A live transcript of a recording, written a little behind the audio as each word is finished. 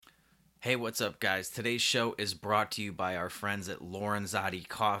Hey, what's up, guys? Today's show is brought to you by our friends at Lorenzotti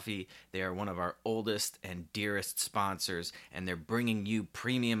Coffee. They are one of our oldest and dearest sponsors, and they're bringing you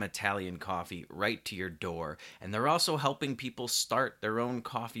premium Italian coffee right to your door. And they're also helping people start their own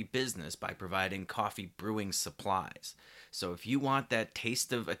coffee business by providing coffee brewing supplies. So if you want that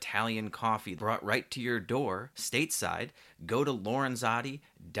taste of Italian coffee brought right to your door, stateside, go to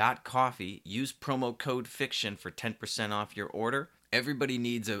lorenzotti.coffee, use promo code FICTION for 10% off your order. Everybody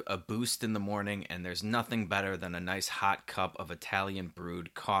needs a boost in the morning, and there's nothing better than a nice hot cup of Italian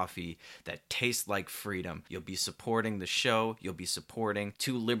brewed coffee that tastes like freedom. You'll be supporting the show. You'll be supporting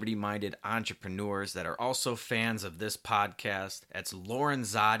two liberty-minded entrepreneurs that are also fans of this podcast. That's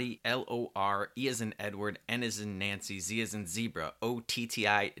Lorenzotti, L-O-R-E as in Edward, N as in Nancy, Z as in Zebra,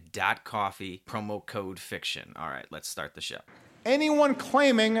 OTTI.coffee, promo code FICTION. All right, let's start the show. Anyone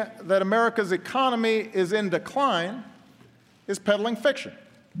claiming that America's economy is in decline is peddling fiction.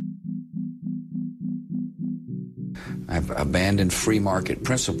 I've abandoned free market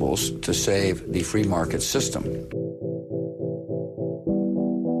principles to save the free market system.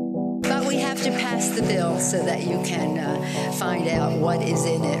 But we have to pass the bill so that you can find out what is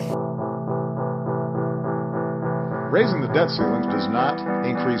in it. Raising the debt ceilings does not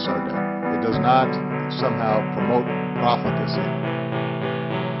increase our debt. It does not somehow promote profligacy.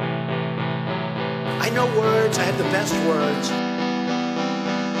 I know words. I have the best words.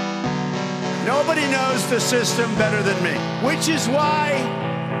 Nobody knows the system better than me, which is why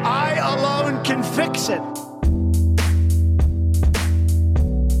I alone can fix it.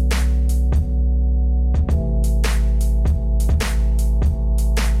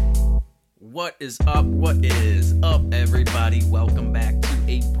 What is up? What is up, everybody? Welcome back to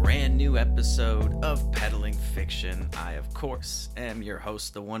a brand new episode of Peddling Fiction. I, of course, am your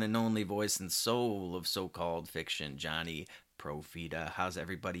host, the one and only voice and soul of so-called fiction, Johnny Profita. How's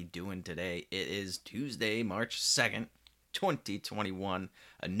everybody doing today? It is Tuesday, March 2nd, 2021.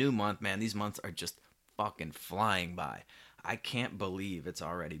 A new month, man. These months are just fucking flying by. I can't believe it's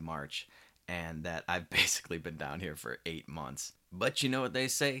already March and that I've basically been down here for 8 months. But you know what they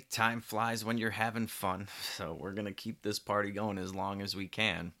say, time flies when you're having fun. So we're going to keep this party going as long as we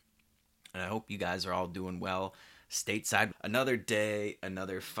can. And I hope you guys are all doing well. Stateside, another day,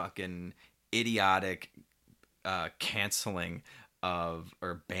 another fucking idiotic canceling of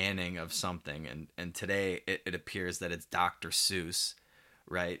or banning of something. And today it appears that it's Dr. Seuss,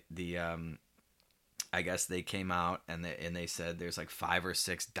 right? I guess they came out and they said there's like 5 or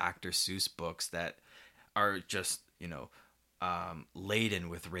 6 Dr. Seuss books that are just, laden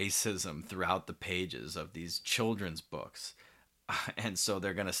with racism throughout the pages of these children's books. And so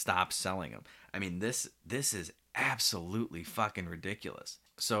they're going to stop selling them. I mean, this is absolutely fucking ridiculous.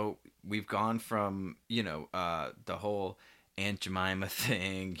 So we've gone from, the whole Aunt Jemima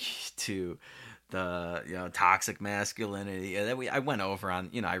thing to the, toxic masculinity. And then I went over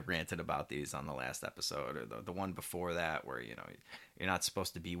on, I ranted about these on the last episode or the one before that where, you're not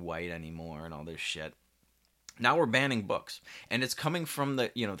supposed to be white anymore and all this shit. Now we're banning books, and it's coming from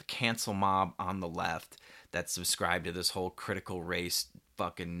the cancel mob on the left that subscribe to this whole critical race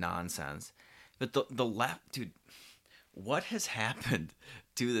fucking nonsense. But the left, dude, what has happened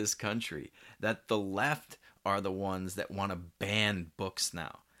to this country that the left are the ones that want to ban books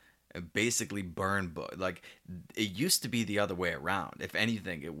now? Basically burn books. Like, it used to be the other way around. If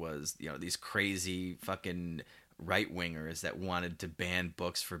anything, it was, these crazy fucking right-wingers that wanted to ban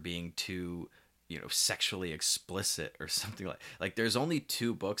books for being too sexually explicit or something like there's only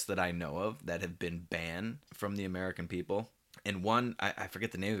 2 books that I know of that have been banned from the American people. And one, I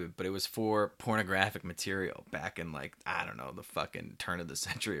forget the name of it, but it was for pornographic material back in the fucking turn of the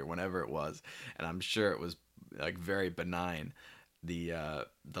century or whenever it was. And I'm sure it was like very benign, the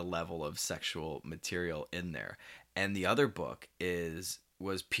level of sexual material in there. And the other book was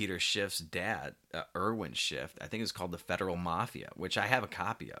Peter Schiff's dad, Irwin Schiff. I think it's called The Federal Mafia, which I have a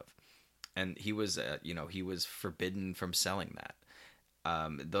copy of. And he was forbidden from selling that.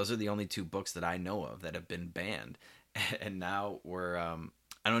 Those are the only 2 books that I know of that have been banned. And now we're,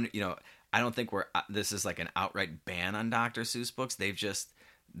 I don't think this is like an outright ban on Dr. Seuss books. They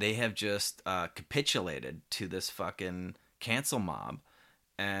have just capitulated to this fucking cancel mob.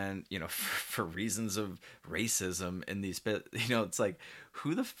 And, for reasons of racism in these, it's like,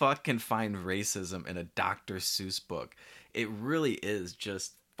 who the fuck can find racism in a Dr. Seuss book? It really is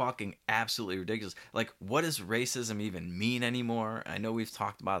just fucking absolutely ridiculous. Like, what does racism even mean anymore? I know we've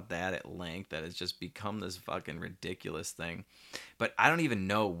talked about that at length, that it's just become this fucking ridiculous thing. But I don't even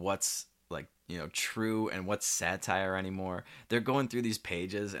know what's like, you know, true and what's satire anymore. They're going through these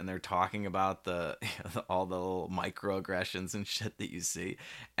pages and they're talking about the all the little microaggressions and shit that you see,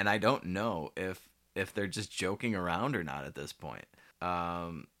 and I don't know if they're just joking around or not at this point.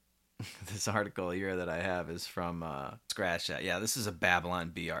 This article here that I have is from Scratch That. Yeah, this is a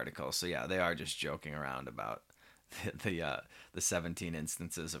Babylon Bee article. So yeah, they are just joking around about the 17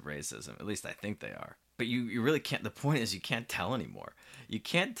 instances of racism. At least I think they are. But you really can't. The point is, you can't tell anymore. You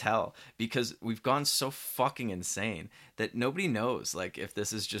can't tell because we've gone so fucking insane that nobody knows, like, if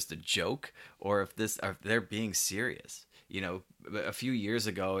this is just a joke or if they're being serious. You know, a few years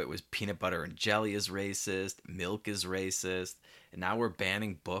ago, it was peanut butter and jelly is racist, milk is racist, and now we're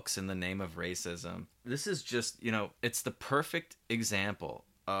banning books in the name of racism. This is just, you know, it's the perfect example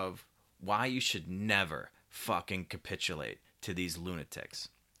of why you should never fucking capitulate to these lunatics.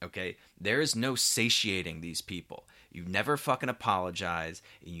 Okay? There is no satiating these people. You never fucking apologize,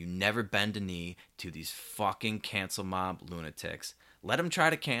 and you never bend a knee to these fucking cancel mob lunatics. Let them try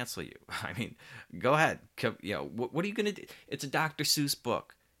to cancel you. I mean, go ahead. You know, what are you going to do? It's a Dr. Seuss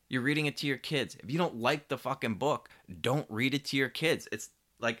book. You're reading it to your kids. If you don't like the fucking book, don't read it to your kids. It's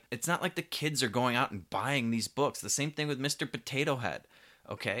not like the kids are going out and buying these books. The same thing with Mr. Potato Head.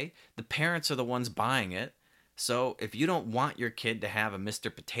 Okay? The parents are the ones buying it. So if you don't want your kid to have a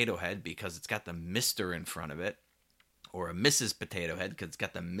Mr. Potato Head because it's got the Mr. in front of it, or a Mrs. Potato Head because it's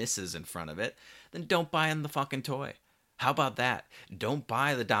got the Mrs. in front of it, then don't buy them the fucking toy. How about that? Don't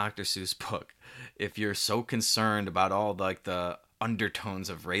buy the Dr. Seuss book if you're so concerned about all the undertones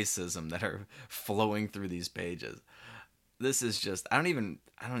of racism that are flowing through these pages. This is just, I don't even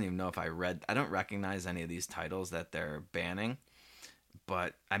know if I don't recognize any of these titles that they're banning.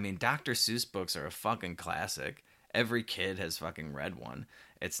 But I mean, Dr. Seuss books are a fucking classic. Every kid has fucking read one.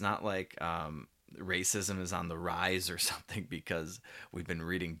 It's not like racism is on the rise or something because we've been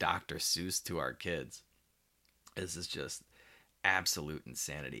reading Dr. Seuss to our kids. This is just absolute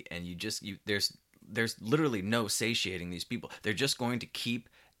insanity, and there's literally no satiating these people. They're just going to keep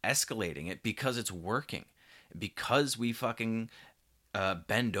escalating it because it's working, because we fucking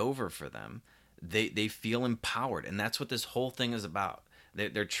bend over for them. They feel empowered, and that's what this whole thing is about.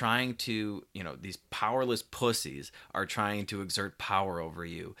 They're trying to, you know, these powerless pussies are trying to exert power over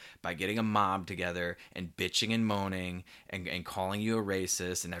you by getting a mob together and bitching and moaning and calling you a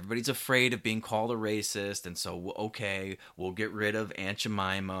racist, and everybody's afraid of being called a racist, and so, okay, we'll get rid of Aunt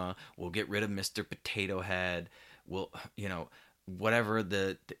Jemima, we'll get rid of Mr. Potato Head, we'll, you know, whatever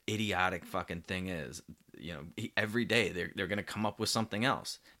the idiotic fucking thing is. You know, every day they're going to come up with something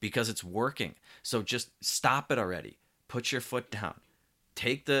else because it's working. So just stop it already. Put your foot down.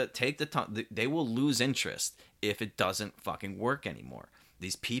 Take the time. They will lose interest if it doesn't fucking work anymore.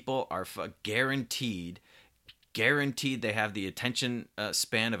 These people are guaranteed they have the attention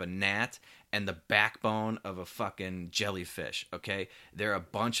span of a gnat and the backbone of a fucking jellyfish, okay? They're a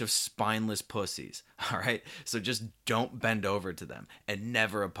bunch of spineless pussies, all right? So just don't bend over to them and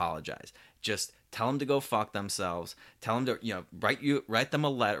never apologize. Just tell them to go fuck themselves. Tell them to, you know, write you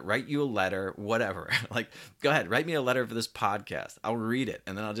a letter, whatever. Like, go ahead, write me a letter for this podcast. I'll read it,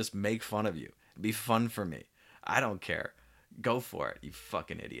 and then I'll just make fun of you. It'd be fun for me. I don't care. Go for it, you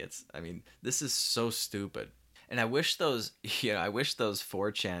fucking idiots. I mean, this is so stupid. And I wish those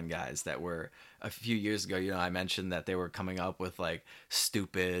 4chan guys that were a few years ago, you know, I mentioned that they were coming up with like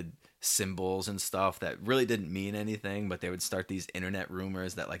stupid symbols and stuff that really didn't mean anything, but they would start these internet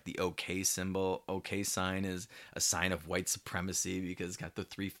rumors that like the OK sign is a sign of white supremacy because it's got the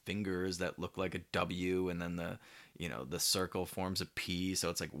 3 fingers that look like a W, and then the circle forms a P,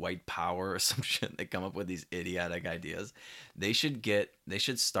 so it's like white power or some shit. They come up with these idiotic ideas. They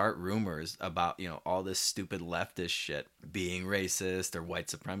should start rumors about, you know, all this stupid leftist shit being racist or white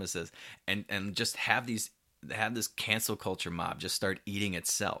supremacist, and just have this cancel culture mob just start eating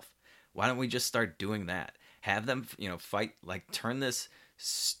itself. Why don't we just start doing that? Have them, you know, fight, like turn this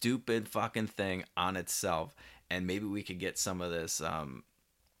stupid fucking thing on itself, and maybe we could get some of this,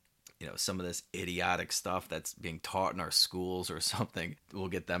 some of this idiotic stuff that's being taught in our schools or something. We'll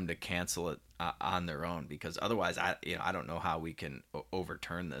get them to cancel it on their own, because otherwise, I don't know how we can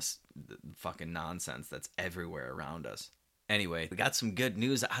overturn this fucking nonsense that's everywhere around us. Anyway, we got some good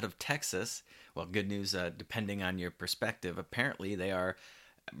news out of Texas. Well, good news depending on your perspective. Apparently, they are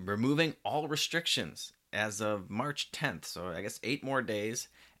removing all restrictions as of March 10th. So I guess 8 more days,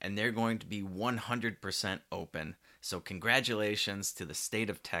 and they're going to be 100% open. So congratulations to the state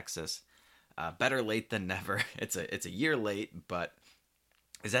of Texas. Better late than never. It's a year late, but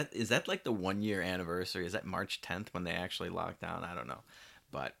is that like the 1 year anniversary? Is that March 10th when they actually locked down? I don't know.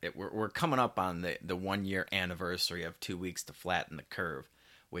 But we're coming up on the 1 year anniversary of 2 weeks to flatten the curve.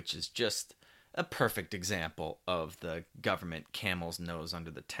 which is just a perfect example of the government camel's nose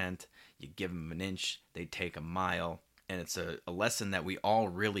under the tent. You give them an inch, they take a mile. And it's a lesson that we all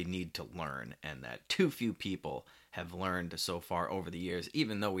really need to learn, and that too few people have learned so far over the years,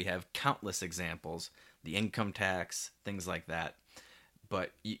 even though we have countless examples, the income tax, things like that.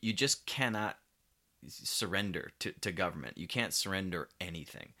 But you just cannot surrender to government. You can't surrender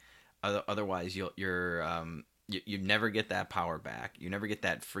anything. Otherwise, you never get that power back. You never get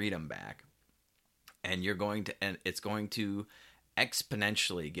that freedom back. And it's going to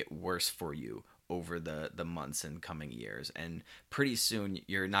exponentially get worse for you over the months and coming years. And pretty soon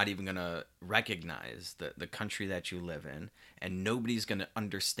you're not even going to recognize the country that you live in, and nobody's going to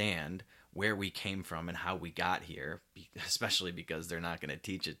understand where we came from and how we got here, especially because they're not going to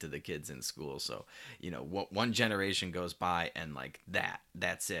teach it to the kids in school. So, one generation goes by and like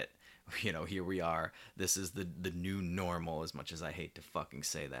that's it. Here we are. This is the new normal, as much as I hate to fucking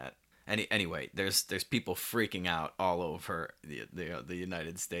say that. Anyway, there's people freaking out all over the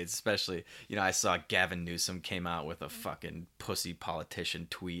United States, especially, I saw Gavin Newsom came out with a fucking pussy politician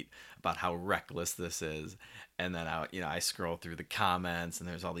tweet about how reckless this is. And then I scroll through the comments and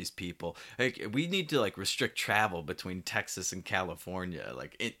there's all these people, like, we need to like restrict travel between Texas and California,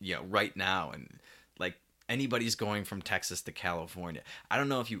 like right now. And like anybody's going from Texas to California. I don't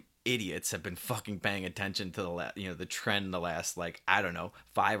know if you idiots have been fucking paying attention to the trend the last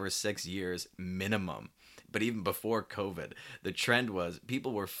 5 or 6 years minimum. But even before COVID, the trend was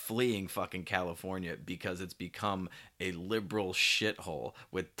people were fleeing fucking California because it's become a liberal shithole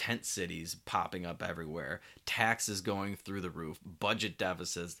with tent cities popping up everywhere, taxes going through the roof, budget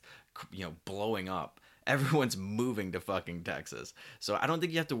deficits, blowing up. Everyone's moving to fucking Texas. So I don't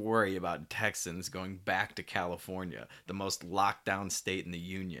think you have to worry about Texans going back to California, the most locked down state in the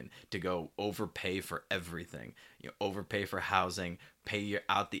union, to go overpay for everything. Overpay for housing, pay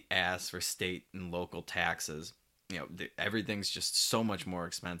out the ass for state and local taxes. Everything's just so much more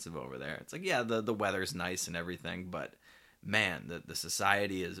expensive over there. It's like, yeah, the weather's nice and everything, but man, the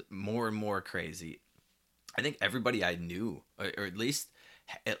society is more and more crazy. I think everybody I knew, or at least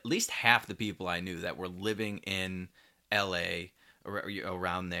half the people I knew that were living in LA or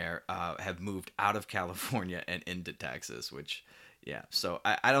around there have moved out of California and into Texas, which, yeah. So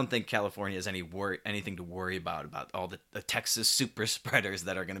I don't think California has anything to worry about all the Texas super spreaders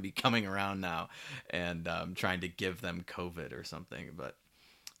that are going to be coming around now and trying to give them COVID or something. But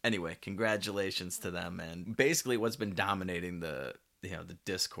anyway, congratulations to them. And basically what's been dominating the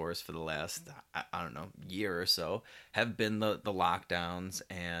discourse for the last, I don't know, year or so have been the lockdowns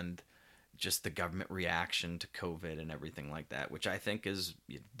and just the government reaction to COVID and everything like that, which I think is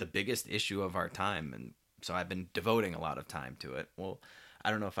the biggest issue of our time. And so I've been devoting a lot of time to it. Well,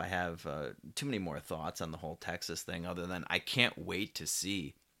 I don't know if I have too many more thoughts on the whole Texas thing, other than I can't wait to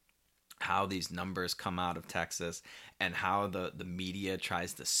see how these numbers come out of Texas and how the media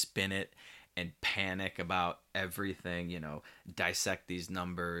tries to spin it and panic about everything, dissect these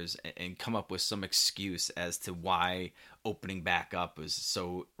numbers and come up with some excuse as to why opening back up was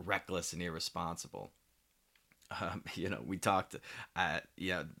so reckless and irresponsible. We talked,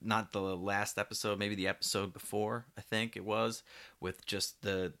 not the last episode, maybe the episode before, I think it was, with just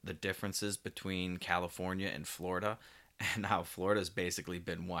the differences between California and Florida, and how Florida's basically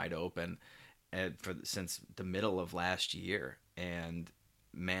been wide open since the middle of last year. And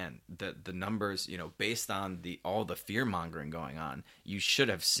man, the numbers, based on all the fear mongering going on, you should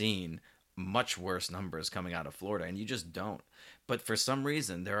have seen much worse numbers coming out of Florida, and you just don't. But for some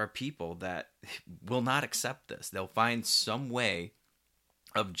reason, there are people that will not accept this. They'll find some way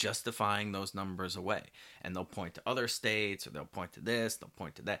of justifying those numbers away, and they'll point to other states, or they'll point to this, they'll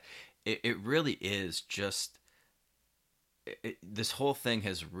point to that. It really is just this whole thing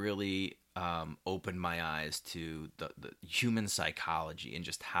has really opened my eyes to the human psychology and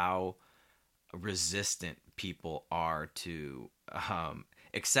just how resistant people are to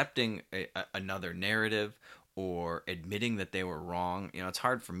accepting another narrative or admitting that they were wrong. It's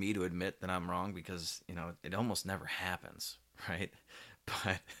hard for me to admit that I'm wrong because, it almost never happens, right?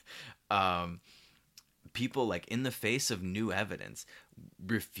 But people, like, in the face of new evidence,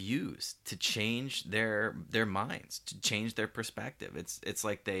 refuse to change their minds, to change their perspective. It's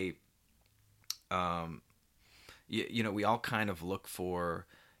like they we all kind of look for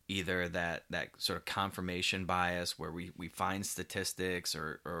either that sort of confirmation bias where we find statistics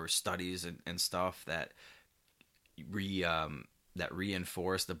or studies and stuff that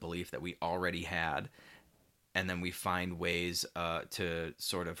reinforce the belief that we already had, and then we find ways to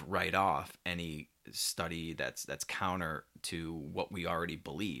sort of write off any study that's counter to what we already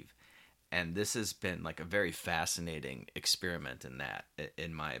believe. And this has been like a very fascinating experiment in that,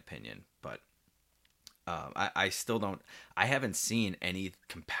 in my opinion. But I still don't, I haven't seen any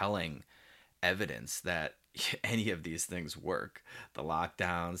compelling evidence that any of these things work. The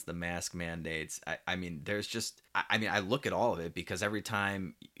lockdowns, the mask mandates. I mean, there's just, I mean, I look at all of it because every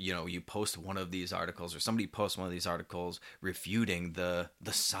time, you know, you post one of these articles or somebody posts one of these articles refuting the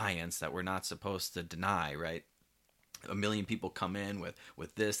science that we're not supposed to deny, right? A million people come in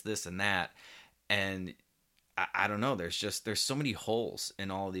with this, and that. And I don't know, there's so many holes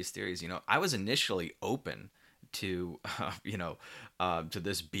in all of these theories. You know, I was initially open to to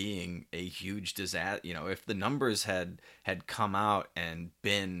this being a huge disaster. You know, if the numbers had come out and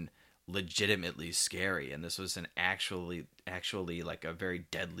been legitimately scary, and this was an actually like a very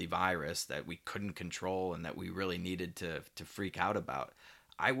deadly virus that we couldn't control and that we really needed to freak out about,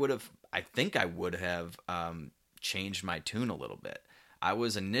 I think I would have changed my tune a little bit. I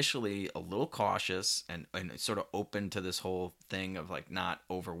was initially a little cautious and sort of open to this whole thing of like not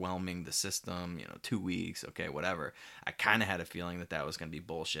overwhelming the system, 2 weeks, okay, whatever. I kind of had a feeling that was going to be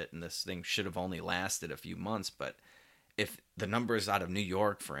bullshit and this thing should have only lasted a few months. But if the numbers out of New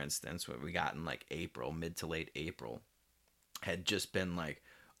York, for instance, what we got in like April, mid to late April, had just been like,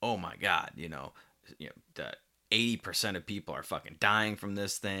 oh my God, the 80% of people are fucking dying from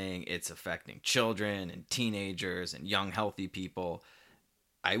this thing. It's affecting children and teenagers and young, healthy people.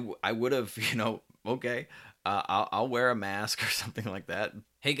 I would have, okay, I'll wear a mask or something like that.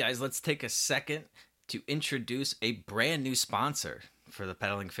 Hey guys, let's take a second to introduce a brand new sponsor for the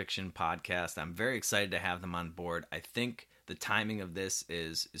Peddling Fiction podcast. I'm very excited to have them on board. I think the timing of this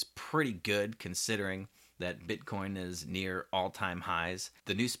is pretty good considering that Bitcoin is near all-time highs.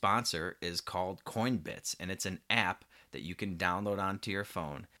 The new sponsor is called Coinbits, and it's an app that you can download onto your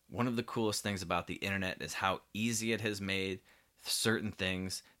phone. One of the coolest things about the internet is how easy it has made certain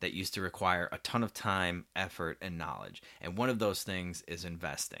things that used to require a ton of time, effort, and knowledge. And one of those things is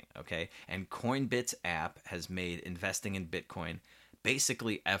investing, okay? And Coinbits app has made investing in Bitcoin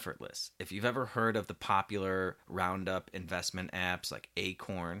basically effortless. If you've ever heard of the popular roundup investment apps like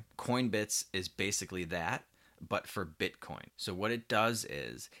Acorn, Coinbits is basically that, but for Bitcoin. So what it does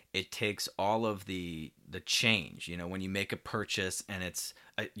is it takes all of the change, when you make a purchase and it's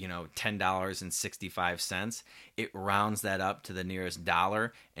 $10.65, it rounds that up to the nearest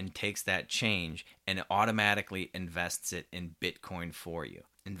dollar and takes that change and it automatically invests it in Bitcoin for you.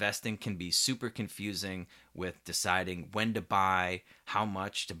 Investing can be super confusing with deciding when to buy, how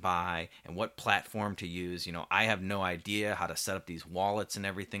much to buy, and what platform to use. I have no idea how to set up these wallets and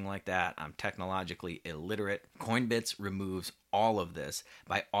everything like that. I'm technologically illiterate. Coinbits removes all of this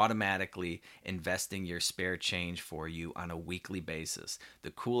by automatically investing your spare change for you on a weekly basis.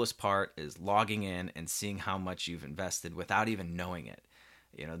 The coolest part is logging in and seeing how much you've invested without even knowing it.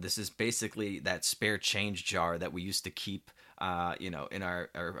 This is basically that spare change jar that we used to keep in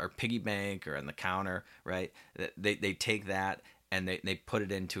our piggy bank or on the counter, right? They take that and they put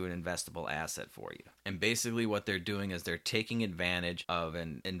it into an investable asset for you. And basically what they're doing is they're taking advantage of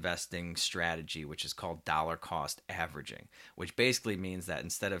an investing strategy, which is called dollar cost averaging, which basically means that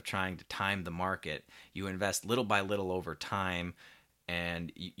instead of trying to time the market, you invest little by little over time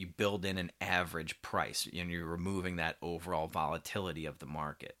and you build in an average price and you're removing that overall volatility of the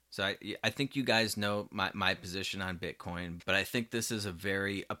market. So I think you guys know my position on Bitcoin, but I think this is a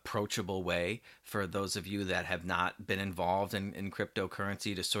very approachable way for those of you that have not been involved in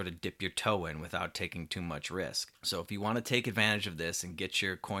cryptocurrency to sort of dip your toe in without taking too much risk. So if you want to take advantage of this and get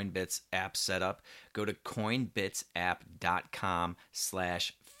your Coinbits app set up, go to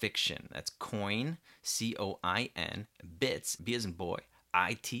coinbitsapp.com/fiction. That's coin, COIN, bits, B as in boy,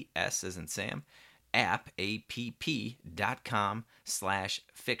 ITS as in Sam,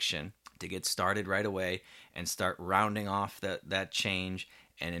 app.com/fiction to get started right away and start rounding off that change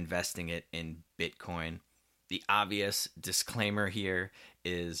and investing it in Bitcoin. The obvious disclaimer here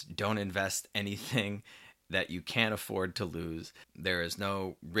is don't invest anything that you can't afford to lose. There is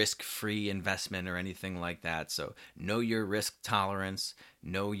no risk-free investment or anything like that. So know your risk tolerance,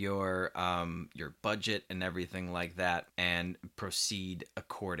 know your budget and everything like that, and proceed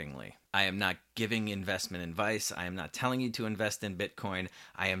accordingly. I am not giving investment advice. I am not telling you to invest in Bitcoin.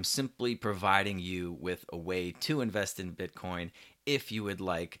 I am simply providing you with a way to invest in Bitcoin if you would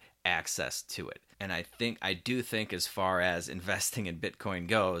like access to it. And I do think as far as investing in Bitcoin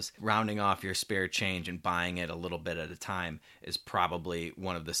goes, rounding off your spare change and buying it a little bit at a time is probably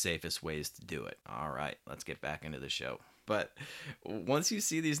one of the safest ways to do it. All right, let's get back into the show. But once you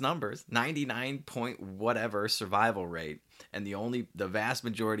see these numbers, 99 point whatever survival rate, and the vast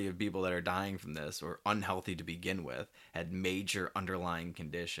majority of people that are dying from this or unhealthy to begin with had major underlying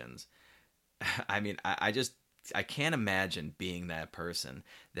conditions. I mean, I can't imagine being that person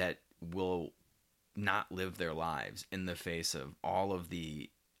that will not live their lives in the face of all of the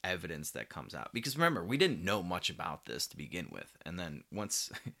evidence that comes out. Because remember, we didn't know much about this to begin with. And then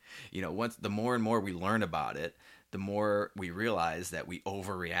once the more and more we learn about it, the more we realize that we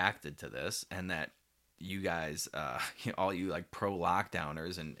overreacted to this, and that you guys, all you like pro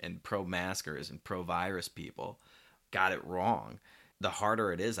lockdowners and pro maskers and pro virus people got it wrong. The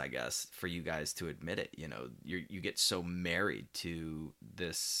harder it is, I guess, for you guys to admit it. You get so married to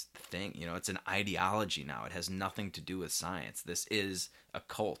this thing. It's an ideology now. It has nothing to do with science. This is a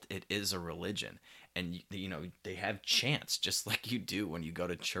cult. It is a religion. And, they have chants just like you do when you go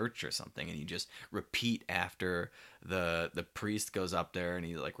to church or something, and you just repeat after the priest goes up there and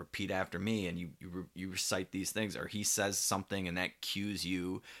he like, repeat after me, and you recite these things, or he says something and that cues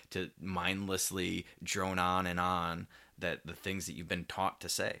you to mindlessly drone on that the things that you've been taught to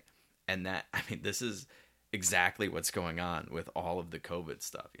say. And that, I mean, this is exactly what's going on with all of the COVID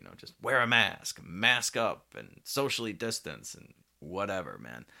stuff, just wear a mask up and socially distance and whatever,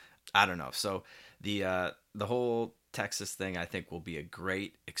 man. I don't know. So the whole Texas thing, I think, will be a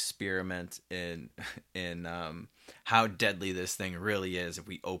great experiment in how deadly this thing really is if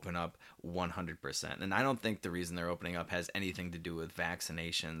we open up 100%. And I don't think the reason they're opening up has anything to do with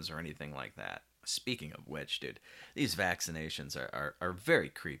vaccinations or anything like that. Speaking of which, dude, these vaccinations are very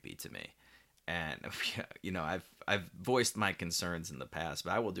creepy to me. And, I've voiced my concerns in the past,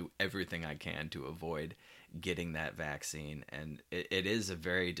 but I will do everything I can to avoid getting that vaccine. And it is a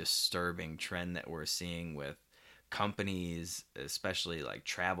very disturbing trend that we're seeing with companies, especially like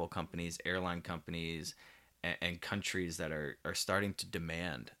travel companies, airline companies, and countries that are starting to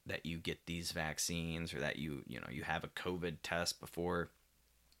demand that you get these vaccines, or that you have a COVID test before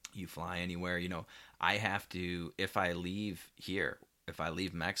you fly anywhere. I have to, if I leave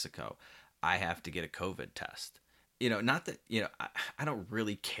Mexico, I have to get a COVID test. Not that, I don't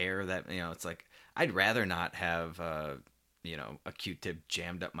really care that, it's like, I'd rather not have, a Q-tip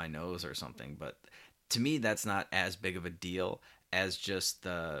jammed up my nose or something. But to me, that's not as big of a deal as just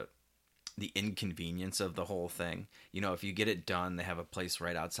the inconvenience of the whole thing. If you get it done, they have a place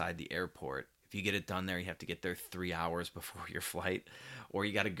right outside the airport. If you get it done there, you have to get there 3 hours before your flight, or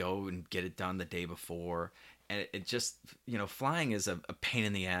you got to go and get it done the day before. And it just, flying is a pain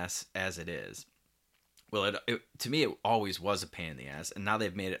in the ass as it is. Well, to me, it always was a pain in the ass, and now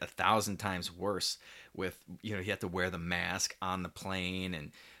they've made it 1,000 times worse with, you have to wear the mask on the plane.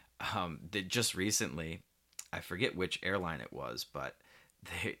 And they just recently, I forget which airline it was, but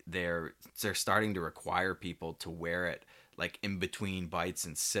they're starting to require people to wear it like in between bites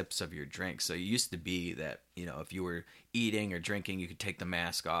and sips of your drink. So it used to be that, if you were eating or drinking, you could take the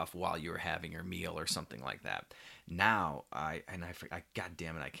mask off while you were having your meal or something like that. Now, God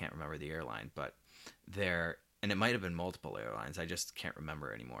damn it, I can't remember the airline, but and it might have been multiple airlines, I just can't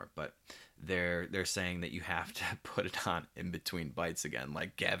remember anymore, but they're saying that you have to put it on in between bites again,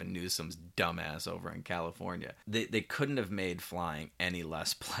 like Gavin Newsom's dumbass over in California. They couldn't have made flying any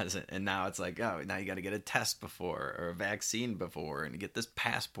less pleasant, and now it's like, oh, now you got to get a test before, or a vaccine before, and get this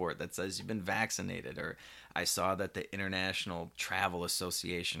passport that says you've been vaccinated. Or I saw that the International Travel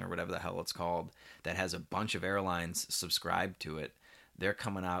Association, or whatever the hell it's called, that has a bunch of airlines subscribed to it, they're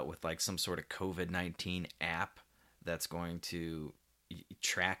coming out with like some sort of COVID-19 app that's going to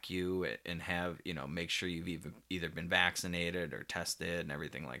track you and have, make sure you've either been vaccinated or tested and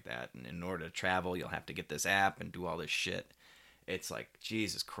everything like that. And in order to travel, you'll have to get this app and do all this shit. It's like,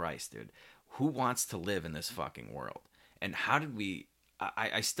 Jesus Christ, dude. Who wants to live in this fucking world? And how did we...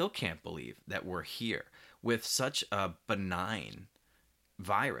 I still can't believe that we're here with such a benign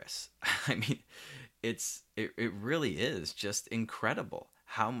virus. I mean... It really is just incredible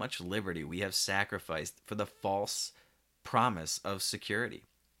how much liberty we have sacrificed for the false promise of security,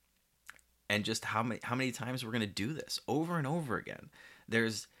 and just how many times we're going to do this over and over again.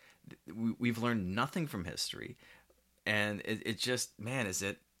 We've learned nothing from history, and it just, man, is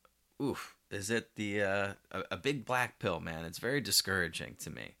it the a big black pill, man? It's very discouraging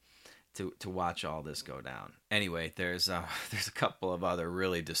to me to watch all this go down. Anyway, there's a couple of other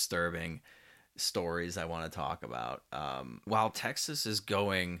really disturbing stories I want to talk about. While Texas is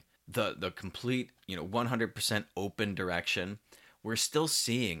going the complete 100% open direction, we're still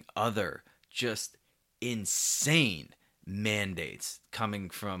seeing other just insane mandates coming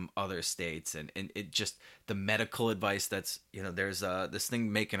from other states, and it just, the medical advice that's, there's this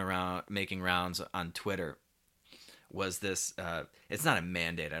thing making rounds on Twitter was this, it's not a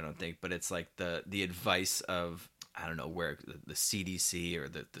mandate, I don't think, but it's like the advice of, I don't know where, the CDC or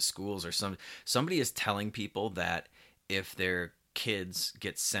the schools or somebody is telling people that if they're kids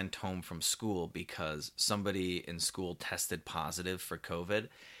get sent home from school because somebody in school tested positive for COVID,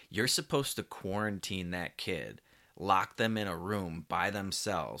 you're supposed to quarantine that kid, lock them in a room by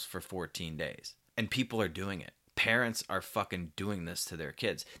themselves for 14 days. And people are doing it. Parents are fucking doing this to their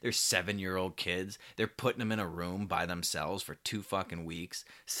kids. They're 7-year-old kids. They're putting them in a room by themselves for 2 fucking weeks,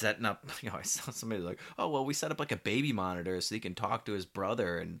 setting up, I saw somebody like, oh, well, we set up like a baby monitor so he can talk to his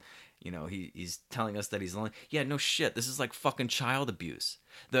brother, and, he's telling us that he's lonely. Yeah, no shit. This is like fucking child abuse.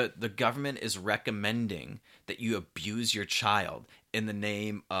 The government is recommending that you abuse your child in the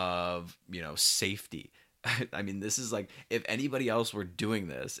name of, safety. I mean, this is like, if anybody else were doing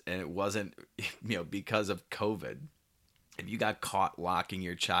this and it wasn't, because of COVID, if you got caught locking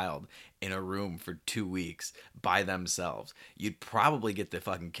your child in a room for 2 weeks by themselves, you'd probably get the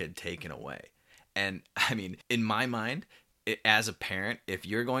fucking kid taken away. And I mean, in my mind, as a parent, if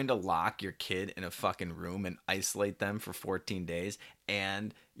you're going to lock your kid in a fucking room and isolate them for 14 days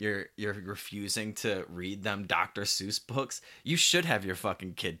and you're refusing to read them Dr. Seuss books, you should have your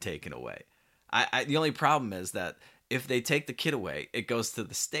fucking kid taken away. The only problem is that if they take the kid away, it goes to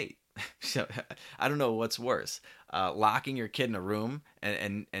the state. So I don't know what's worse, locking your kid in a room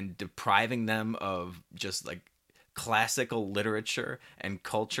and depriving them of just like classical literature and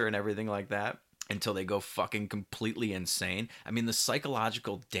culture and everything like that until they go fucking completely insane. I mean, the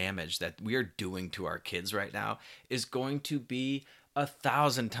psychological damage that we are doing to our kids right now is going to be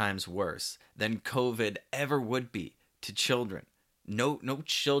 1,000 times worse than COVID ever would be to children. No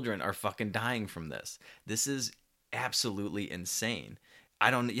children are fucking dying from this. This is absolutely insane. I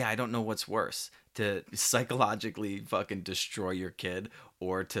don't know what's worse, to psychologically fucking destroy your kid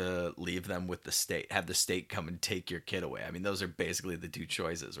or to leave them with the state, have the state come and take your kid away. I mean, those are basically the two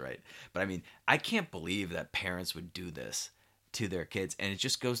choices, right? But I mean, I can't believe that parents would do this to their kids. And it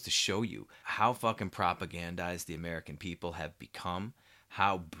just goes to show you how fucking propagandized the American people have become,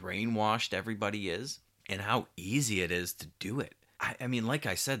 how brainwashed everybody is, and how easy it is to do it. I mean, like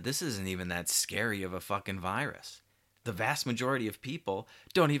I said, this isn't even that scary of a fucking virus. The vast majority of people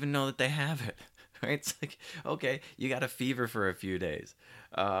don't even know that they have it, right? It's like, okay, you got a fever for a few days.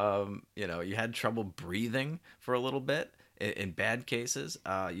 You had trouble breathing for a little bit. In bad cases,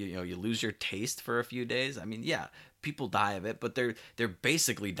 you lose your taste for a few days. I mean, yeah, people die of it, but they're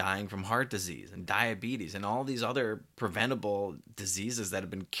basically dying from heart disease and diabetes and all these other preventable diseases that have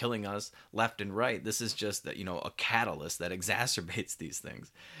been killing us left and right. This is just that, a catalyst that exacerbates these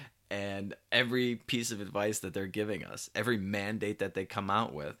things. And every piece of advice that they're giving us, every mandate that they come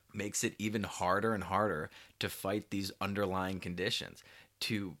out with, makes it even harder and harder to fight these underlying conditions,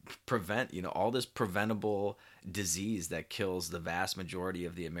 to prevent, all this preventable disease that kills the vast majority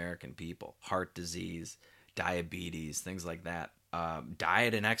of the American people. Heart disease, diabetes, things like that.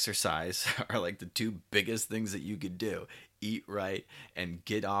 Diet and exercise are like the two biggest things that you could do. Eat right and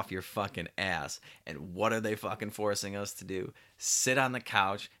get off your fucking ass. And what are they fucking forcing us to do? Sit on the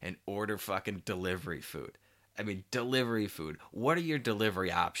couch and order fucking delivery food. I mean, delivery food. What are your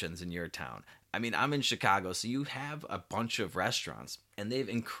delivery options in your town? I mean, I'm in Chicago, so you have a bunch of restaurants, and they've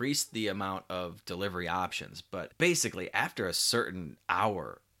increased the amount of delivery options. But basically, after a certain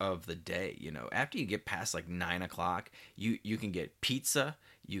hour of the day, after you get past like 9 o'clock, you can get pizza,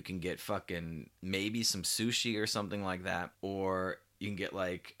 you can get fucking maybe some sushi or something like that, or you can get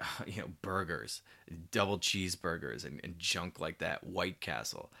like, burgers, double cheeseburgers and junk like that, White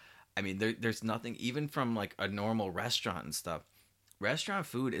Castle. I mean, there's nothing, even from like a normal restaurant and stuff. Restaurant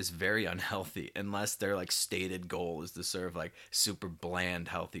food is very unhealthy unless their like stated goal is to serve like super bland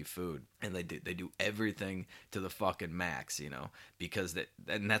healthy food, and they do everything to the fucking max, because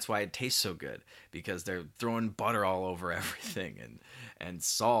that's why it tastes so good, because they're throwing butter all over everything and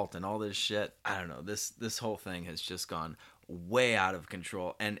salt and all this shit. I don't know, this whole thing has just gone way out of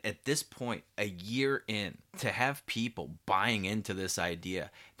control. And at this point, a year in, to have people buying into this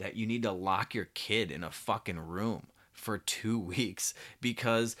idea that you need to lock your kid in a fucking room for 2 weeks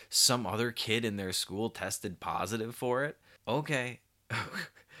because some other kid in their school tested positive for it. Okay.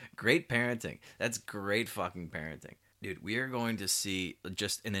 Great parenting. That's great fucking parenting. Dude, we are going to see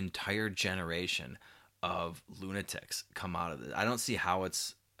just an entire generation of lunatics come out of this. I don't see how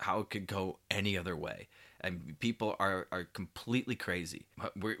it could go any other way. And people are completely crazy.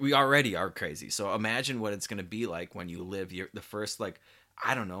 We already are crazy. So imagine what it's going to be like when you live the first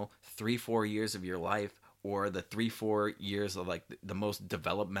 3-4 years of your life, or the 3-4 years of like the most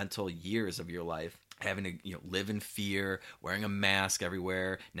developmental years of your life, having to, live in fear, wearing a mask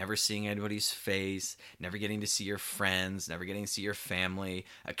everywhere, never seeing anybody's face, never getting to see your friends, never getting to see your family,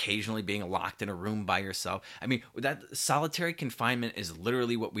 occasionally being locked in a room by yourself. I mean, that solitary confinement is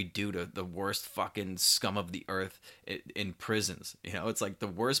literally what we do to the worst fucking scum of the earth in prisons. It's like the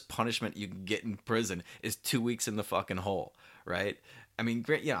worst punishment you can get in prison is 2 weeks in the fucking hole, right? I mean,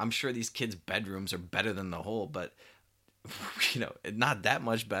 great, I'm sure these kids' bedrooms are better than the hole, but not that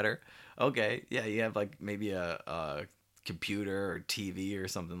much better. Okay, yeah, you have like maybe a computer or TV or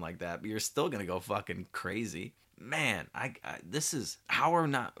something like that, but you're still gonna go fucking crazy. Man, this is how we're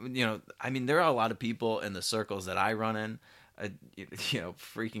not. I mean, there are a lot of people in the circles that I run in,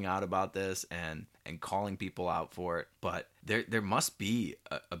 freaking out about this and calling people out for it. But there must be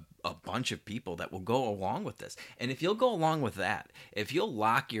a bunch of people that will go along with this. And if you'll go along with that, if you'll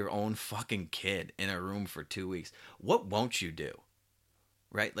lock your own fucking kid in a room for 2 weeks, what won't you do?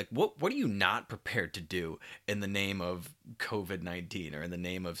 Right? Like, what are you not prepared to do in the name of COVID-19 or in the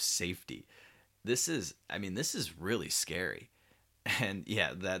name of safety? This is really scary. And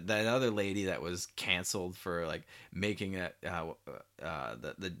yeah, that other lady that was canceled for like making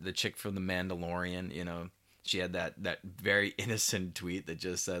the chick from The Mandalorian, she had that very innocent tweet that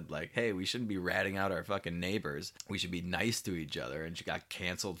just said like, hey, we shouldn't be ratting out our fucking neighbors. We should be nice to each other. And she got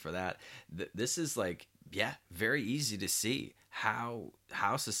canceled for that. This is like, yeah, very easy to see how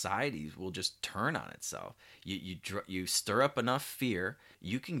society will just turn on itself. You stir up enough fear,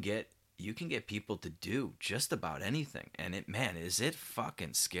 you can get people to do just about anything. And is it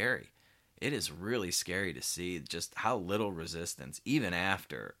fucking scary. It is really scary to see just how little resistance, even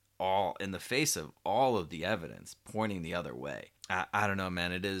after in the face of all of the evidence pointing the other way. I don't know,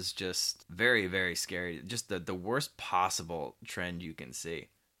 man. It is just very, very scary. Just the worst possible trend you can see.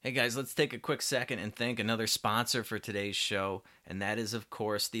 Hey guys, let's take a quick second and thank another sponsor for today's show, and that is, of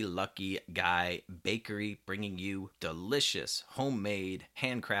course, the Lucky Guy Bakery, bringing you delicious, homemade,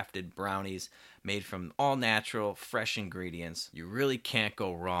 handcrafted brownies made from all-natural, fresh ingredients. You really can't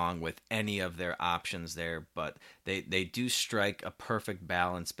go wrong with any of their options there, but they do strike a perfect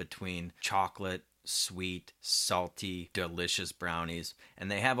balance between chocolate, sweet, salty, delicious brownies. And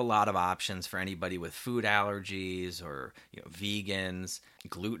they have a lot of options for anybody with food allergies or vegans,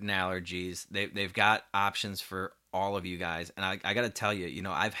 gluten allergies. They've got options for all of you guys. And I got to tell you,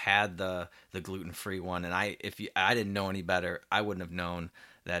 I've had the gluten-free one, and if I didn't know any better, I wouldn't have known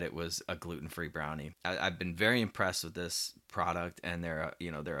that it was a gluten-free brownie. I've been very impressed with this product, and they're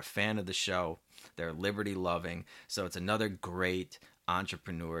a fan of the show. They're liberty loving, so it's another great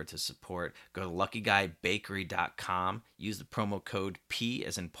entrepreneur to support. Go to luckyguybakery.com. Use the promo code P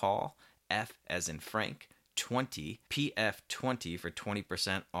as in Paul, F as in Frank, 20, PF20 for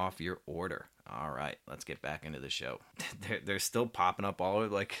 20% off your order. All right, let's get back into the show. They're still popping up all over.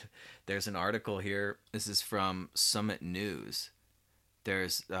 Like, there's an article here. This is from Summit News.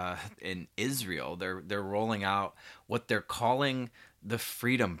 There's in Israel, they're rolling out what they're calling the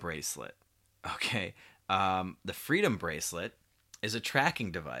Freedom Bracelet. Okay, the Freedom Bracelet is a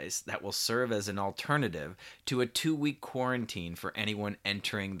tracking device that will serve as an alternative to a 2-week quarantine for anyone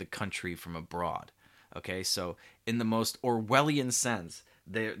entering the country from abroad. Okay, so in the most Orwellian sense,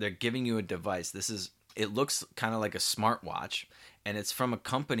 they're giving you a device. It looks kind of like a smartwatch, and it's from a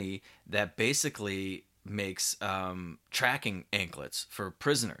company that basically makes tracking anklets for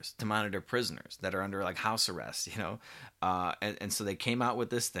prisoners to monitor prisoners that are under like house arrest, and so they came out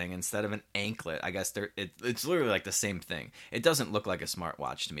with this thing instead of an anklet. I guess it's literally like the same thing. It doesn't look like a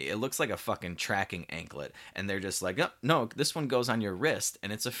smartwatch to me. It looks like a fucking tracking anklet, and they're just like, oh, no, this one goes on your wrist,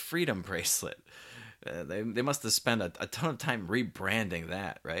 and it's a freedom bracelet. They must have spent a ton of time rebranding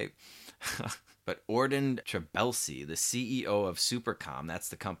that, right? But Orden Trebelsi, the CEO of Supercom, that's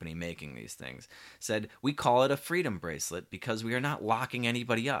the company making these things, said, "We call it a freedom bracelet because we are not locking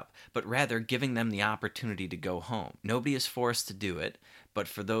anybody up, but rather giving them the opportunity to go home. Nobody is forced to do it, but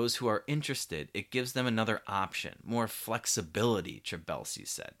for those who are interested, it gives them another option, more flexibility," Trebelsi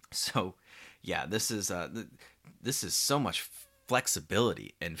said. So, yeah, this is so much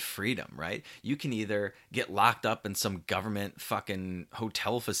flexibility and freedom, right? You can either get locked up in some government fucking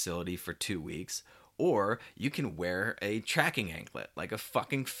hotel facility for 2 weeks, or you can wear a tracking anklet like a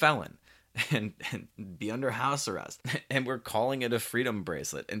fucking felon and be under house arrest. And we're calling it a freedom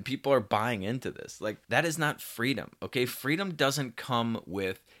bracelet, and people are buying into this. Like, that is not freedom, okay? Freedom doesn't come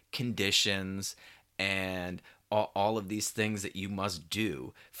with conditions and all of these things that you must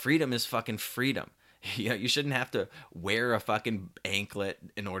do. Freedom is fucking freedom. You shouldn't have to wear a fucking anklet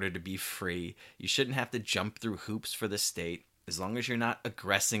in order to be free. You shouldn't have to jump through hoops for the state. As long as you're not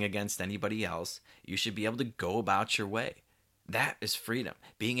aggressing against anybody else, you should be able to go about your way. That is freedom.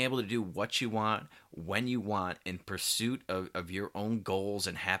 Being able to do what you want, when you want, in pursuit of your own goals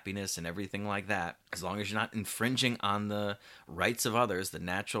and happiness and everything like that. As long as you're not infringing on the rights of others, the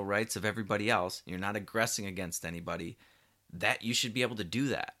natural rights of everybody else, you're not aggressing against anybody, that you should be able to do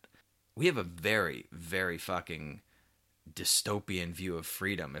that. We have a very, very fucking dystopian view of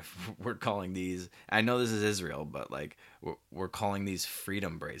freedom if we're calling these, I know this is Israel, but like we're calling these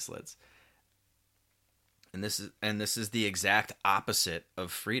freedom bracelets. And this is the exact opposite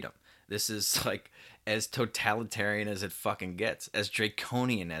of freedom. This is like as totalitarian as it fucking gets, as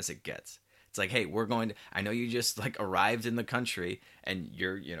draconian as it gets. It's like, hey, I know you just like arrived in the country and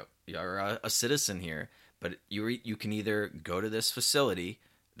you're a citizen here, but you can either go to this facility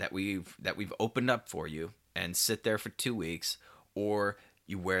that we've opened up for you and sit there for 2 weeks, or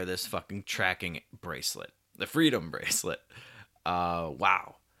you wear this fucking tracking bracelet, the freedom bracelet.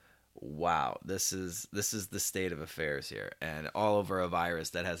 Wow, this is the state of affairs here, and all over a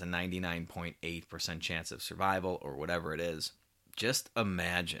virus that has a 99.8% chance of survival or whatever it is. Just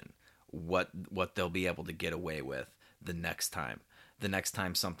imagine what they'll be able to get away with the next time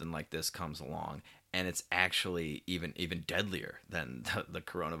something like this comes along, and it's actually even deadlier than the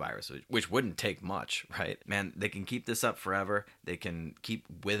coronavirus, which wouldn't take much, right? Man, they can keep this up forever. They can keep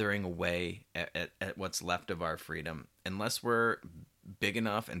withering away at what's left of our freedom unless we're big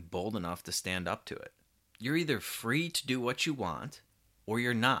enough and bold enough to stand up to it. You're either free to do what you want or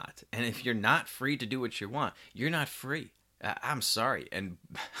you're not. And if you're not free to do what you want, you're not free. I'm sorry. And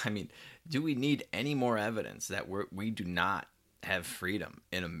I mean, do we need any more evidence that we do not have freedom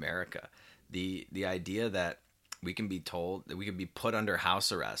in America? The idea that we can be told that we can be put under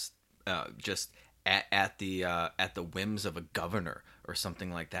house arrest just at the whims of a governor or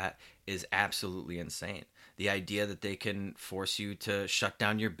something like that is absolutely insane. The idea that they can force you to shut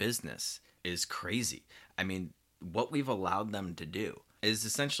down your business is crazy. I mean, what we've allowed them to do is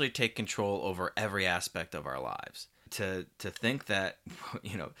essentially take control over every aspect of our lives. To think that,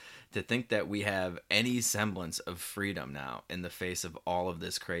 to think that we have any semblance of freedom now in the face of all of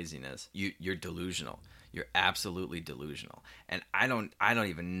this craziness, you're delusional. You're absolutely delusional. And I don't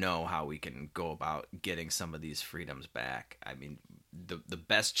even know how we can go about getting some of these freedoms back. I mean, the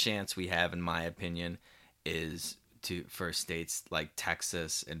best chance we have, in my opinion, is for states like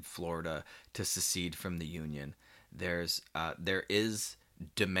Texas and Florida to secede from the Union. There is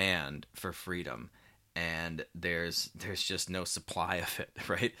demand for freedom, and there's just no supply of it,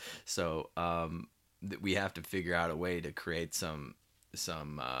 right? So we have to figure out a way to create some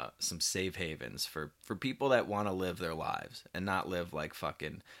safe havens for people that want to live their lives and not live like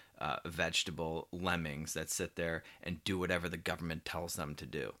fucking vegetable lemmings that sit there and do whatever the government tells them to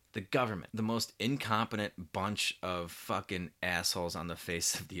do. The government, the most incompetent bunch of fucking assholes on the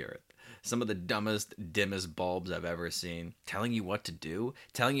face of the earth. Some of the dumbest, dimmest bulbs I've ever seen. Telling you what to do,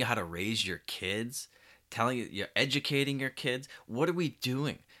 telling you how to raise your kids, telling you you're educating your kids. What are we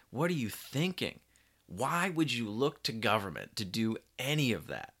doing? What are you thinking? Why would you look to government to do any of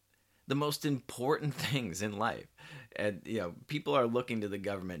that? The most important things in life. And, people are looking to the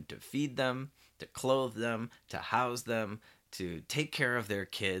government to feed them, to clothe them, to house them, to take care of their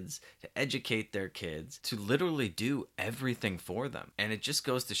kids, to educate their kids, to literally do everything for them. And it just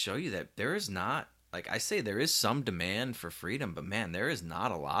goes to show you that there is not, like I say, there is some demand for freedom, but man, there is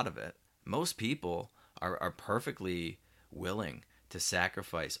not a lot of it. Most people are perfectly willing to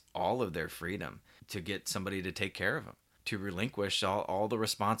sacrifice all of their freedom to get somebody to take care of them, to relinquish all the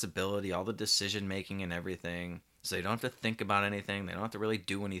responsibility, all the decision making and everything. So they don't have to think about anything. They don't have to really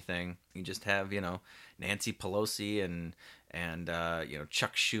do anything. You just have, Nancy Pelosi and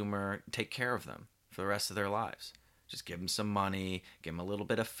Chuck Schumer take care of them for the rest of their lives. Just give them some money, give them a little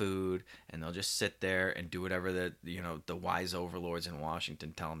bit of food, and they'll just sit there and do whatever the wise overlords in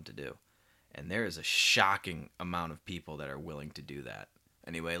Washington tell them to do. And there is a shocking amount of people that are willing to do that.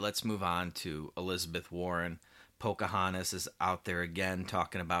 Anyway, let's move on to Elizabeth Warren. Pocahontas is out there again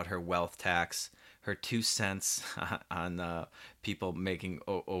talking about her wealth tax, her 2 cents on people making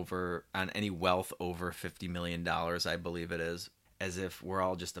on any wealth over $50 million, I believe it is, as if we're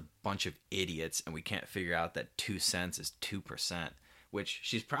all just a bunch of idiots and we can't figure out that 2 cents is 2%, which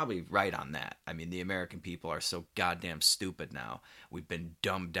she's probably right on that. I mean, the American people are so goddamn stupid now. We've been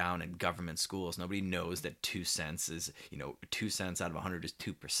dumbed down in government schools. Nobody knows that 2 cents is, 2 cents out of 100 is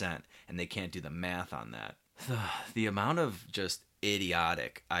 2%, and they can't do the math on that. The amount of just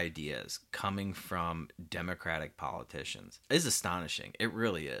idiotic ideas coming from Democratic politicians is astonishing. It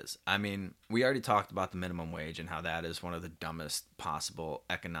really is. I mean, we already talked about the minimum wage and how that is one of the dumbest possible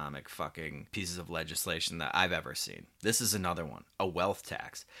economic fucking pieces of legislation that I've ever seen. This is another one, a wealth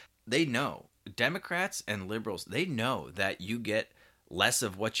tax. They know, Democrats and liberals, they know that you get less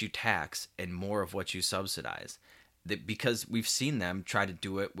of what you tax and more of what you subsidize. Because we've seen them try to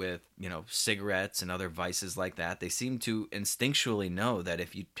do it with, cigarettes and other vices like that. They seem to instinctually know that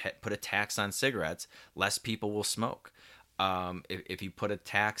if you put a tax on cigarettes, less people will smoke. If you put a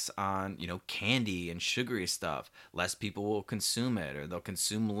tax on, candy and sugary stuff, less people will consume it, or they'll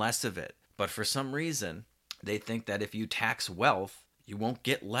consume less of it. But for some reason, they think that if you tax wealth, you won't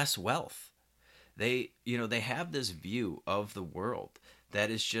get less wealth. They have this view of the world that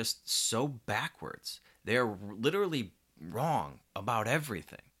is just so backwards. They're literally wrong about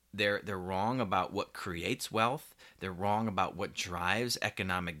everything. They're wrong about what creates wealth. They're wrong about what drives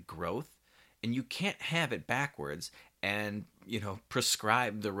economic growth. And you can't have it backwards and,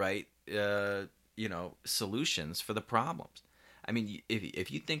 prescribe the right, solutions for the problems. I mean,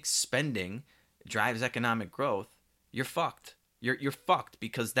 if you think spending drives economic growth, you're fucked. You're fucked,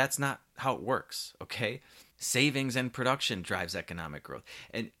 because that's not how it works, okay? Savings and production drives economic growth.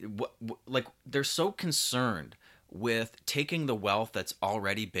 And they're so concerned with taking the wealth that's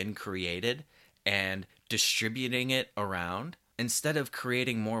already been created and distributing it around instead of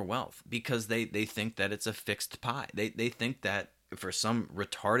creating more wealth, because they think that it's a fixed pie. They think that for some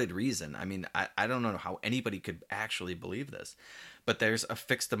retarded reason, I mean, I don't know how anybody could actually believe this, but there's a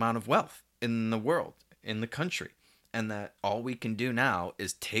fixed amount of wealth in the world, in the country. And that all we can do now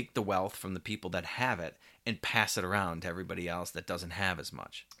is take the wealth from the people that have it and pass it around to everybody else that doesn't have as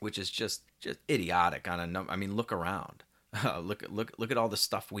much, which is just idiotic on a number. I mean, look around. Look at all the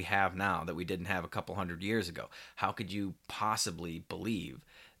stuff we have now that we didn't have a couple hundred years ago. How could you possibly believe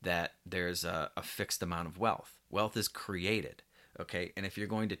that there's a fixed amount of wealth? Wealth is created, okay? And if you're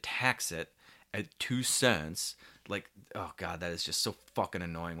going to tax it at 2 cents, oh God, that is just so fucking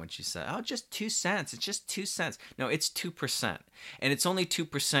annoying when she said, oh, just 2 cents. It's just 2 cents. No, it's 2%. And it's only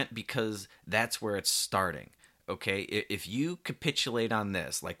 2% because that's where it's starting. Okay, if you capitulate on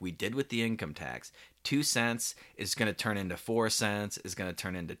this, like we did with the income tax, 2 cents is going to turn into 4 cents, is going to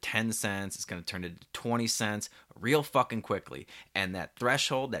turn into 10 cents, it's going to turn into 20 cents real fucking quickly. And that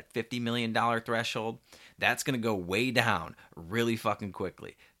threshold, that $50 million threshold, that's going to go way down really fucking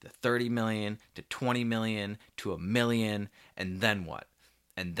quickly. The 30 million to 20 million to $1 million, and then what?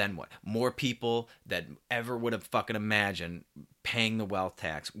 And then what? More people that ever would have fucking imagined paying the wealth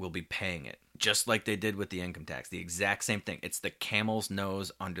tax will be paying it. Just like they did with the income tax. The exact same thing. It's the camel's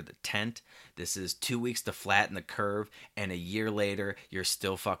nose under the tent. This is 2 weeks to flatten the curve, and a year later, you're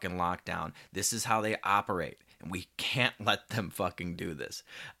still fucking locked down. This is how they operate, and we can't let them fucking do this.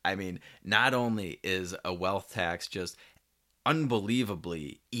 I mean, not only is a wealth tax just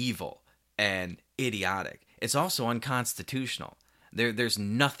unbelievably evil and idiotic, it's also unconstitutional. There's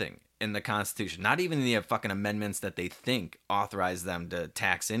nothing in the Constitution, not even the fucking amendments that they think authorize them to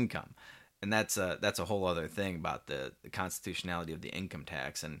tax income. And that's a whole other thing about the constitutionality of the income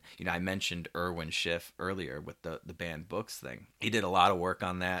tax. And, I mentioned Irwin Schiff earlier with the banned books thing. He did a lot of work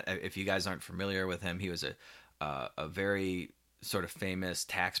on that. If you guys aren't familiar with him, he was a very sort of famous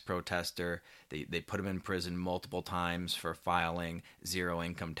tax protester. They put him in prison multiple times for filing zero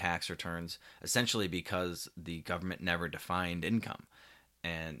income tax returns, essentially because the government never defined income.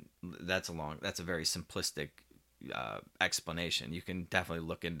 And that's a very simplistic explanation. You can definitely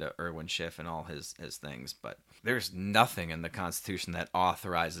look into Irwin Schiff and all his things, but there's nothing in the Constitution that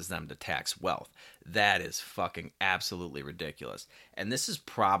authorizes them to tax wealth. That is fucking absolutely ridiculous. And this is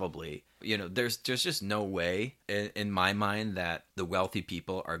probably, there's just no way in my mind that the wealthy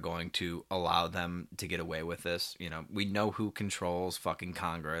people are going to allow them to get away with this. We know who controls fucking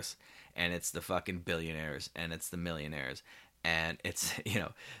Congress, and it's the fucking billionaires and it's the millionaires, and it's,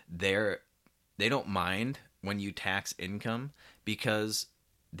 they don't mind when you tax income because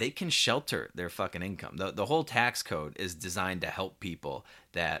they can shelter their fucking income. The whole tax code is designed to help people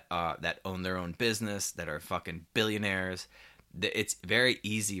that own their own business, that are fucking billionaires. It's very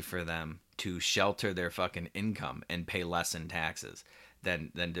easy for them to shelter their fucking income and pay less in taxes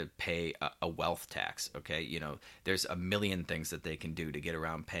than to pay a wealth tax. Okay, there's a million things that they can do to get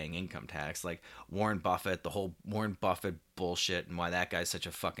around paying income tax, like Warren Buffett. The whole Warren Buffett bullshit and why that guy's such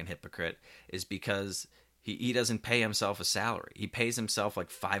a fucking hypocrite is because he doesn't pay himself a salary. He pays himself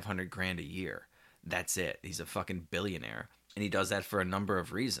like $500,000 a year. That's it. He's a fucking billionaire, and he does that for a number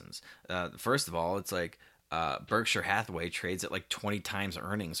of reasons. First of all, it's like Berkshire Hathaway trades at like 20 times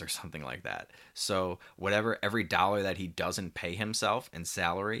earnings or something like that. So every dollar that he doesn't pay himself in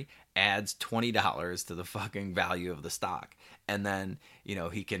salary adds $20 to the fucking value of the stock. And then,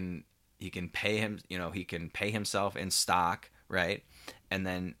 he can pay himself in stock, right? And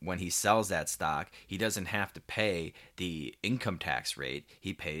then when he sells that stock, he doesn't have to pay the income tax rate.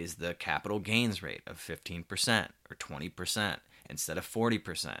 He pays the capital gains rate of 15% or 20% instead of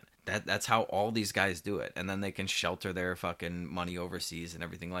 40%. That's how all these guys do it. And then they can shelter their fucking money overseas and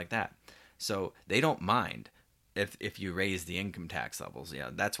everything like that. So they don't mind if you raise the income tax levels.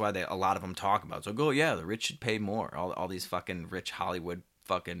 Yeah, that's why a lot of them talk about. So the rich should pay more. All these fucking rich Hollywood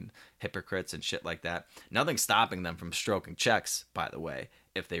fucking hypocrites and shit like that. Nothing's stopping them from stroking checks, by the way.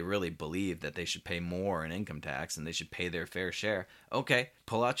 If they really believe that they should pay more in income tax and they should pay their fair share, okay,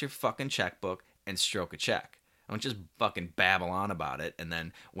 pull out your fucking checkbook and stroke a check. Don't just fucking babble on about it, and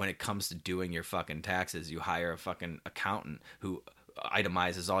then when it comes to doing your fucking taxes, you hire a fucking accountant who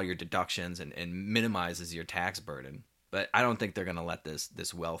itemizes all your deductions and minimizes your tax burden. But I don't think they're going to let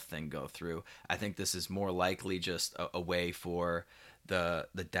this wealth thing go through. I think this is more likely just a way for the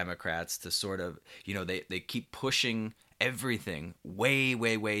Democrats to sort of, they keep pushing everything way,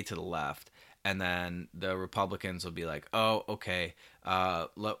 way, way to the left. And then the Republicans will be like, oh, okay,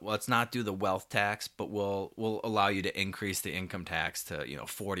 let's not do the wealth tax, but we'll allow you to increase the income tax to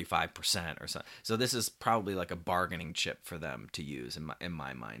 45% or something. So this is probably like a bargaining chip for them to use in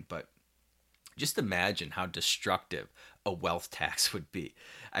my mind. But just imagine how destructive a wealth tax would be.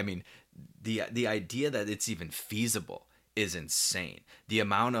 I mean, the idea that it's even feasible is insane. The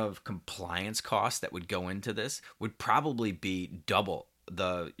amount of compliance costs that would go into this would probably be double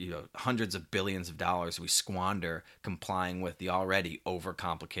the hundreds of billions of dollars we squander complying with the already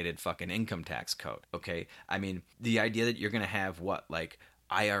overcomplicated fucking income tax code. Okay, I mean, the idea that you're gonna have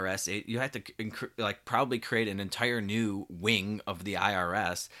IRS, you have to probably create an entire new wing of the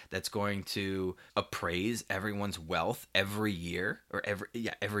IRS that's going to appraise everyone's wealth every year, or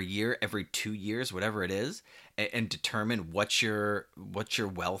every 2 years, whatever it is, and determine what your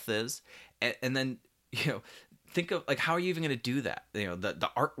wealth is, and then think of how are you even going to do that? The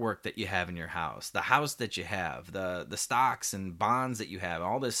artwork that you have in your house, the house that you have, the stocks and bonds that you have,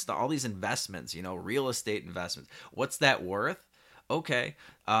 all these investments, real estate investments. What's that worth? Okay,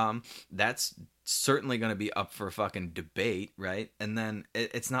 that's certainly going to be up for fucking debate, right? And then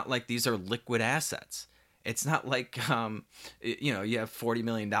it's not like these are liquid assets. It's not like, you have $40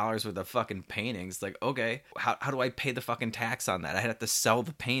 million worth of fucking paintings. Like, okay, how do I pay the fucking tax on that? I'd have to sell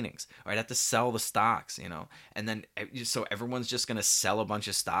the paintings, or I'd have to sell the stocks, and then so everyone's just going to sell a bunch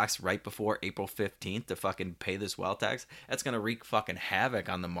of stocks right before April 15th to fucking pay this wealth tax. That's going to wreak fucking havoc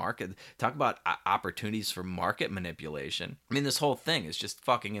on the market. Talk about opportunities for market manipulation. I mean, this whole thing is just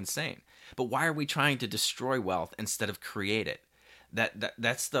fucking insane. But why are we trying to destroy wealth instead of create it?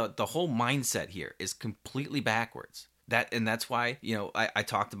 That's the whole mindset here is completely backwards. That's why, I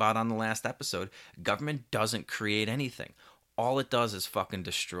talked about on the last episode, government doesn't create anything. All it does is fucking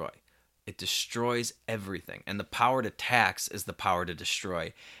destroy. It destroys everything. And the power to tax is the power to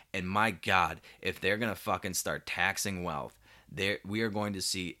destroy. And my God, if they're going to fucking start taxing wealth, we are going to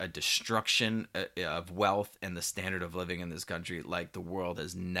see a destruction of wealth and the standard of living in this country like the world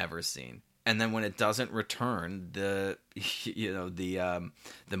has never seen. And then when it doesn't return the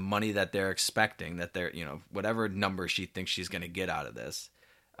money that they're expecting, that they're, whatever number she thinks she's going to get out of this,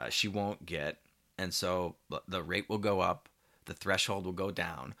 she won't get. And so the rate will go up, the threshold will go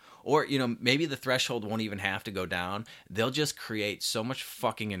down, or, maybe the threshold won't even have to go down. They'll just create so much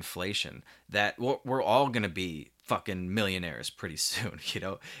fucking inflation that we're all going to be fucking millionaires pretty soon.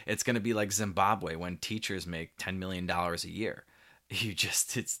 It's going to be like Zimbabwe when teachers make $10 million a year.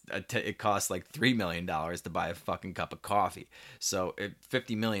 It costs like $3 million to buy a fucking cup of coffee. So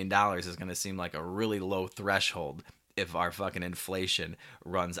 $50 million is going to seem like a really low threshold if our fucking inflation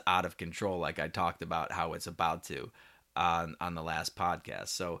runs out of control, like I talked about how it's about to on the last podcast.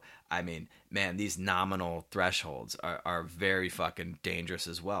 So, I mean, man, these nominal thresholds are very fucking dangerous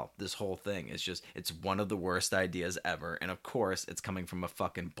as well. This whole thing is it's one of the worst ideas ever. And of course, it's coming from a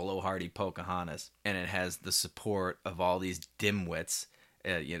fucking blowhardy Pocahontas. And it has the support of all these dimwits,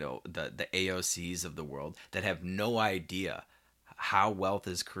 the AOCs of the world that have no idea how wealth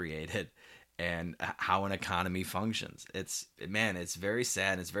is created and how an economy functions. It's very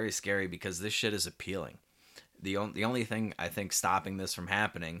sad and it's very scary because this shit is appealing. The only thing I think stopping this from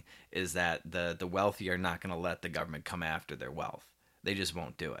happening is that the wealthy are not going to let the government come after their wealth. They just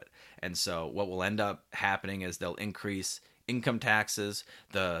won't do it. And so what will end up happening is they'll increase income taxes.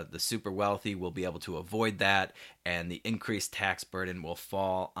 The super wealthy will be able to avoid that, and the increased tax burden will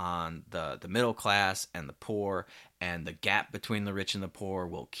fall on the middle class and the poor, and the gap between the rich and the poor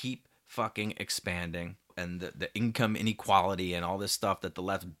will keep fucking expanding. And the income inequality and all this stuff that the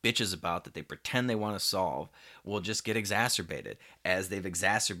left bitches about that they pretend they want to solve will just get exacerbated as they've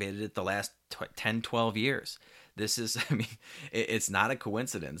exacerbated it the last 10, 12 years. This is, I mean, it's not a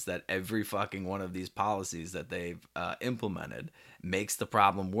coincidence that every fucking one of these policies that they've implemented makes the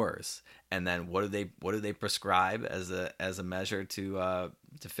problem worse. And then what do they prescribe as a measure to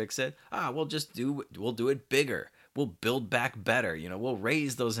fix it? We'll do it bigger. We'll build back better. We'll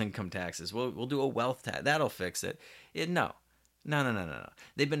raise those income taxes. We'll do a wealth tax. That'll fix it. No.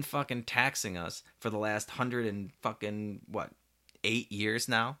 They've been fucking taxing us for the last 8 years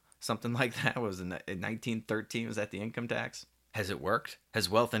now. Something like that. Was in 1913. Was that the income tax? Has it worked? Has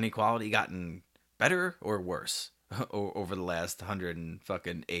wealth inequality gotten better or worse over the last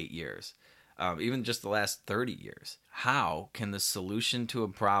 108 years? Even just the last 30 years. How can the solution to a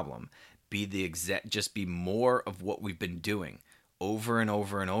problem be just be more of what we've been doing over and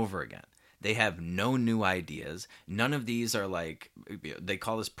over and over again? They have no new ideas. None of these are like, they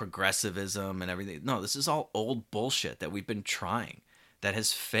call this progressivism and everything. No, this is all old bullshit that we've been trying. That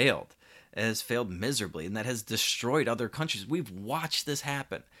has failed. It has failed miserably, and that has destroyed other countries. We've watched this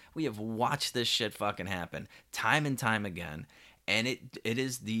happen. We have watched this shit fucking happen time and time again, and it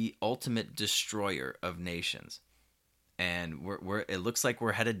is the ultimate destroyer of nations. And it looks like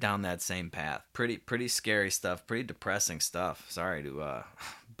we're headed down that same path. Pretty scary stuff. Pretty depressing stuff. Sorry to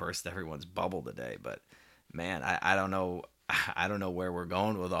burst everyone's bubble today, but man, I don't know. I don't know where we're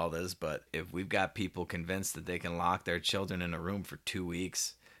going with all this, but if we've got people convinced that they can lock their children in a room for 2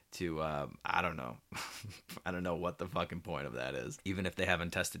 weeks to, I don't know. I don't know what the fucking point of that is. Even if they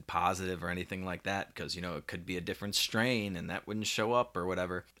haven't tested positive or anything like that, because, it could be a different strain and that wouldn't show up or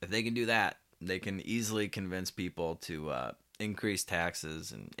whatever. If they can do that, they can easily convince people to increase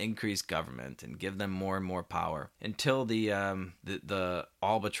taxes and increase government and give them more and more power until the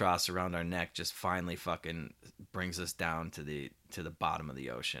albatross around our neck just finally fucking brings us down to the bottom of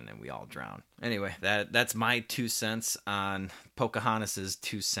the ocean and we all drown. Anyway, that's my 2 cents on Pocahontas's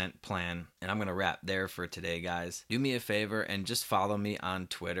 2-cent plan, and I'm gonna wrap there for today, guys. Do me a favor and just follow me on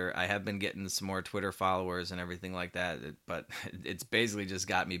Twitter. I have been getting some more Twitter followers and everything like that, but it's basically just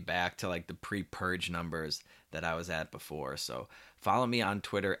got me back to like the pre-purge numbers that I was at before. So follow me on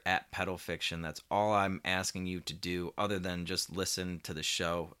Twitter at PedalFiction. That's all I'm asking you to do, other than just listen to the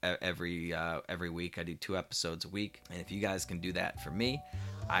show every week. I do 2 episodes a week, and if you guys can do that for me,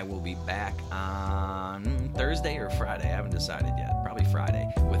 I will be back on Thursday or Friday. I haven't decided yet. Probably Friday,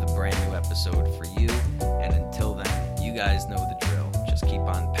 with a brand new episode for you. And until then, you guys know the drill. Just keep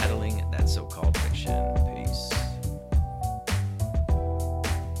on